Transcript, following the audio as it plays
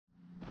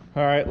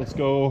All right, let's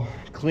go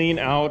clean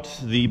out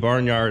the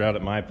barnyard out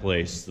at my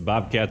place. The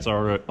Bobcats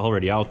are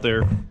already out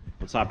there.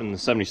 Let's hop in the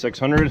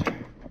 7600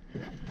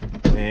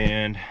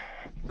 and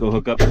go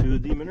hook up to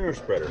the manure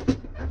spreader.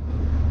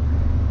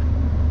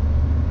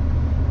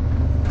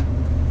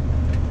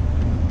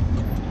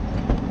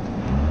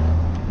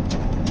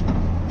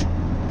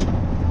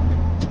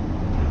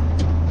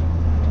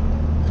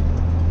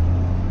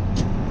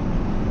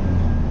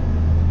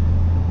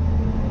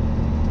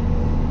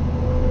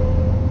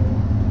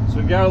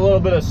 Got a little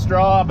bit of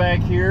straw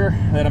back here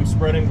that I'm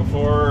spreading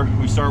before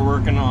we start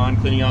working on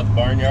cleaning out the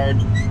barnyard.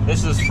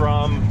 This is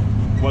from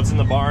what's in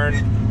the barn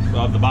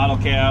of the bottle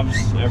calves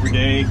every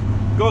day.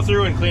 Go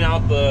through and clean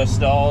out the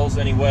stalls,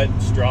 any wet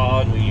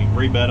straw, and we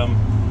rebed them.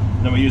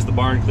 Then we use the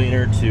barn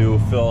cleaner to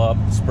fill up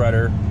the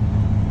spreader.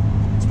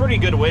 It's a pretty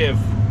good way of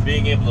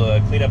being able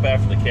to clean up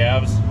after the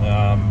calves.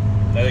 I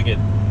think it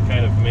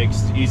kind of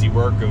makes easy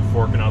work of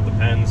forking out the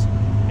pens.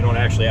 You don't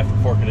actually have to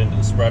fork it into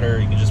the spreader.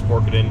 You can just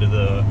fork it into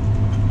the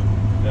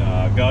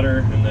gutter,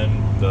 and then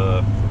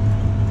the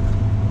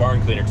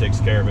barn cleaner takes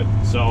care of it.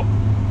 So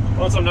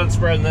once I'm done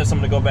spreading this, I'm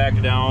going to go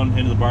back down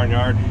into the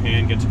barnyard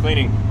and get to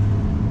cleaning.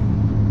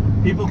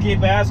 People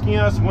keep asking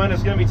us when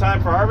it's going to be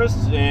time for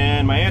harvest,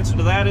 and my answer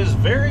to that is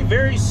very,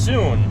 very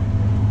soon.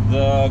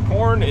 The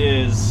corn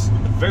is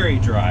very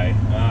dry.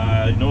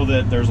 I know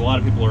that there's a lot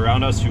of people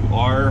around us who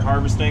are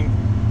harvesting,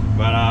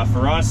 but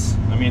for us,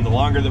 I mean, the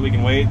longer that we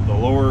can wait, the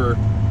lower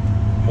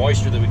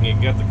moisture that we can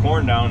get the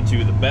corn down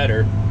to, the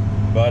better.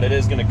 But it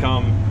is going to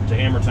come to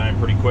hammer time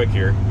pretty quick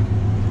here.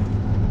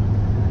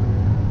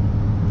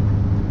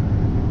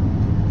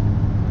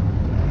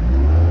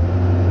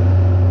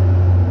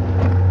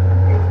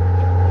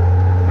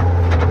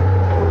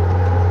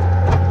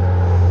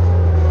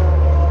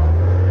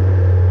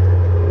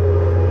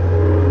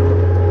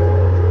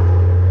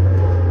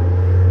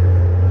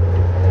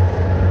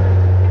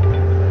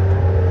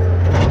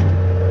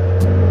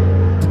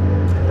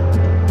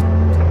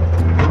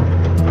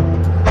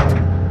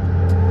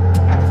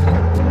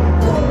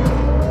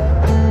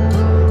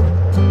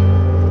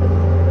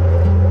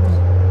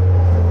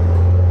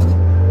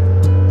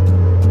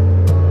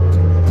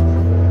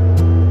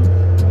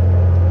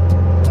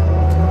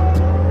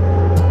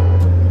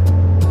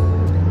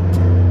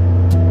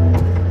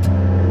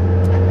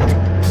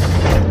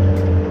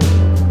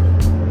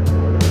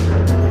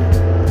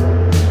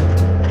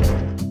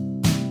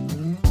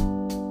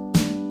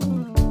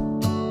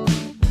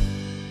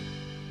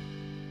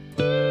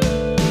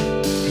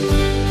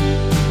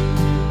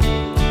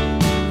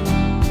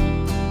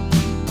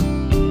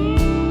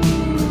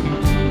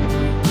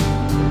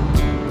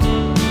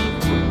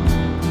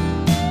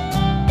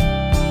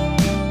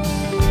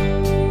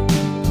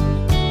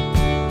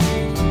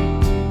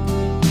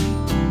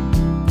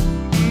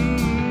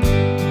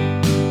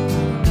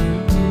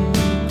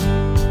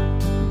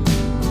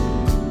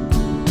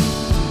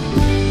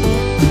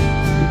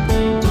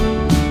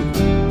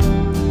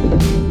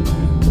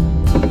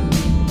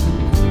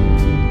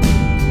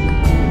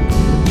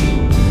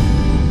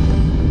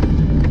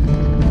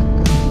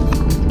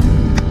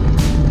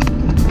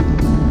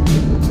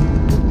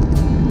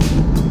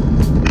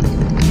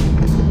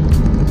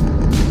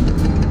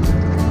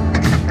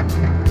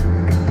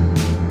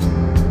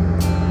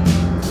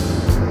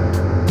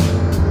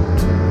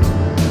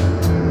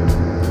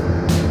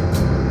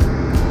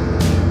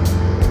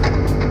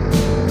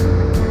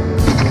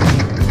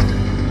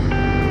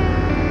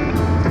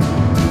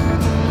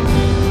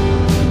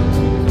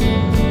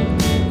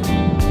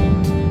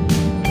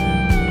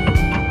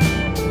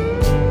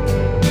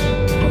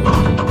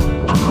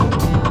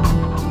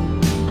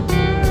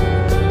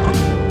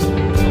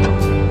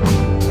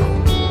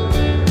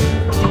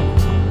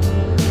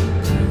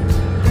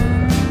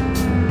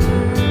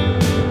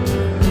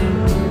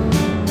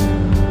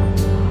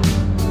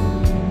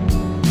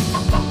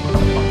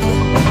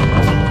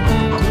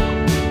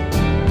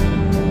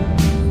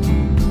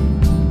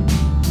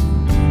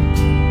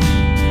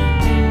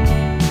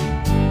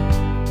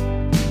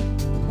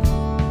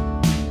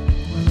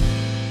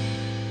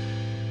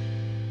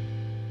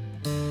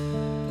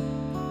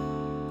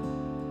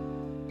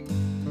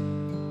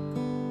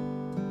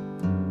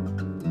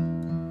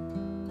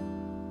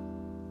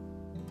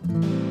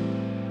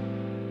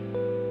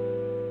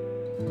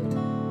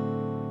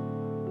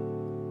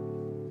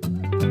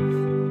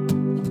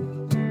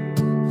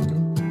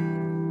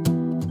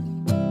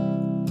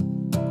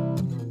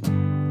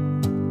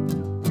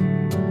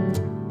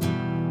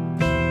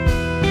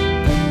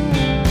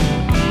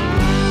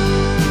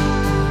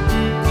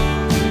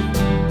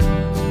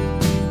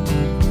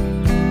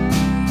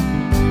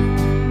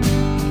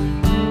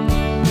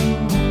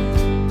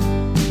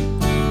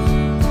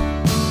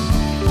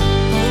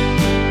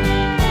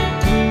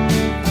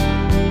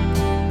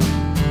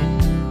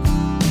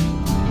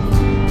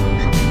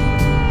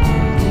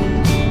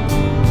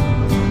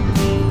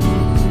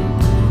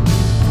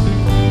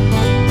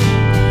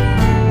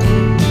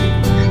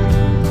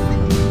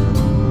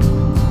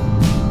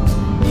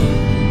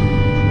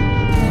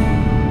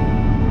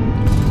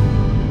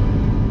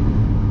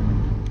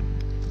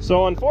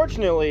 So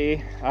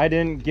unfortunately, I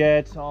didn't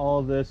get all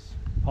of this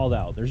hauled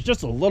out. There's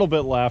just a little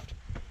bit left,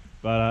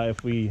 but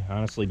if we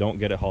honestly don't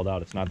get it hauled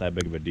out, it's not that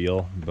big of a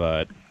deal.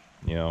 But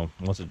you know,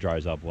 once it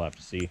dries up, we'll have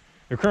to see.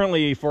 They're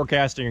currently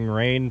forecasting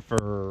rain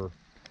for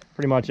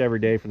pretty much every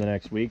day for the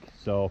next week,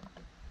 so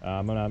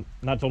I'm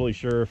not totally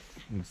sure if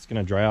it's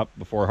gonna dry up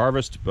before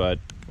harvest, but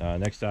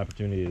next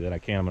opportunity that I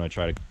can, I'm gonna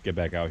try to get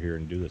back out here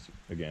and do this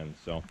again.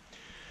 So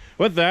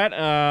with that,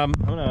 I'm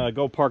gonna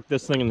go park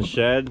this thing in the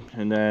shed,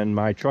 and then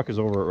my truck is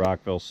over at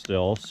Rockville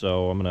still,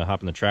 so I'm gonna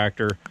hop in the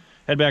tractor,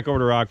 head back over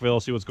to Rockville,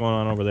 see what's going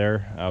on over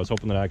there. I was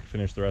hoping that I could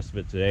finish the rest of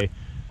it today,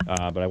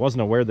 but I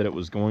wasn't aware that it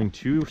was going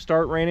to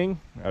start raining.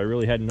 I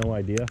really had no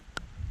idea.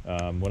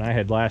 When I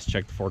had last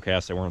checked the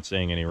forecast, they weren't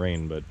saying any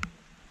rain, but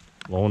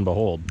lo and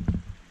behold.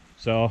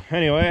 So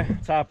anyway,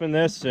 let's hop in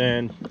this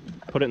and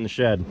put it in the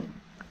shed.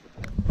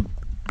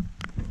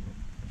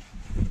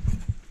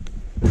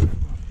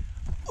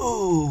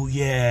 Oh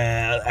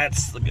yeah,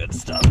 that's the good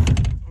stuff.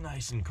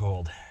 Nice and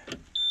cold.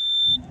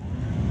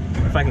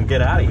 If I can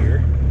get out of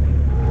here.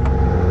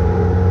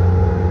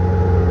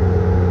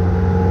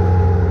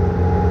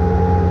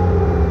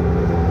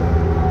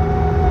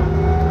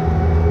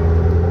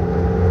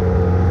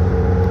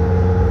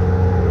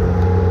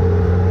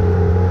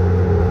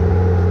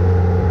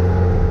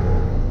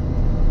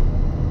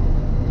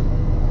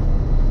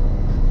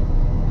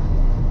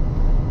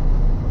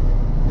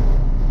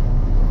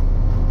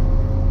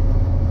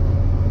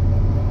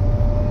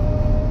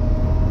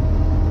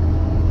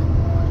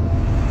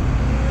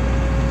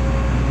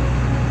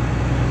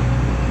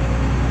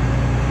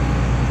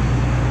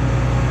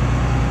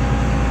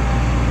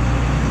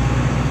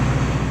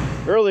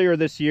 Earlier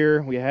this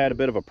year, we had a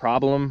bit of a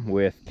problem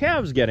with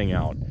calves getting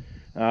out.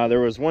 There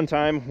was one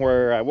time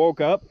where I woke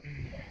up,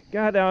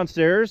 got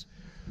downstairs,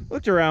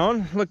 looked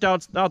around, looked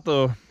out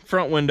the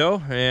front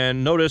window,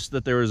 and noticed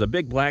that there was a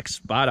big black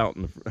spot out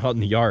in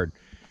the yard.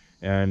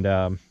 And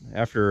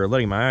after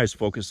letting my eyes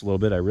focus a little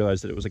bit, I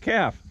realized that it was a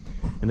calf.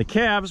 And the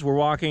calves were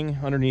walking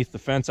underneath the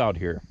fence out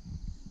here.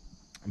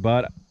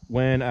 But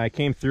when I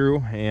came through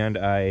and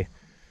I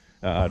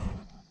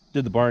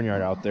did the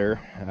barnyard out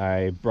there,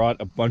 I brought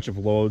a bunch of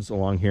loads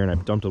along here and I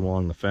dumped them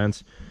along the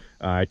fence.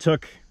 I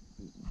took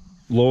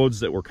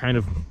loads that were kind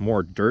of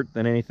more dirt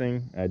than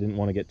anything. I didn't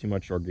want to get too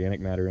much organic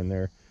matter in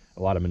there,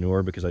 a lot of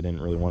manure, because I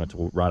didn't really want it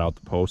to rot out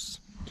the posts.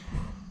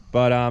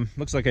 But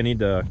looks like I need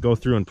to go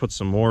through and put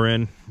some more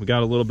in. We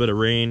got a little bit of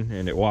rain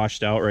and it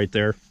washed out right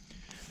there,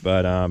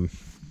 but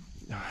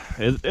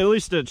at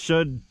least it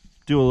should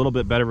do a little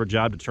bit better of a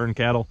job to turn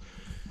cattle,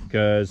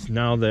 because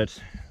now that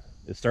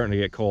it's starting to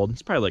get cold,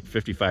 it's probably like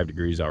 55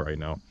 degrees out right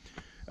now.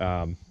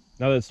 Now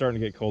that it's starting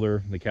to get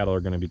colder, the cattle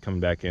are going to be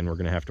coming back in. We're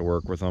going to have to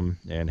work with them,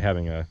 and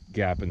having a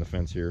gap in the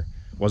fence here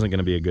wasn't going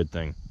to be a good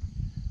thing.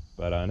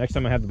 But next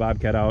time I have the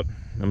bobcat out,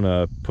 I'm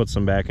going to put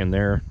some back in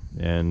there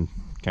and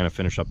kind of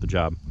finish up the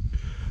job.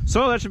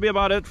 So that should be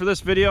about it for this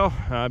video.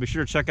 Be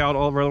sure to check out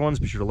all of our other ones.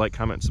 Be sure to like,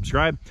 comment, and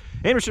subscribe.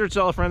 And be sure to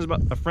tell a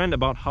friend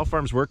about how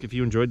farms work if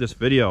you enjoyed this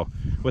video.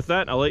 With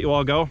that, I'll let you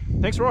all go.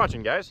 Thanks for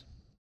watching, guys.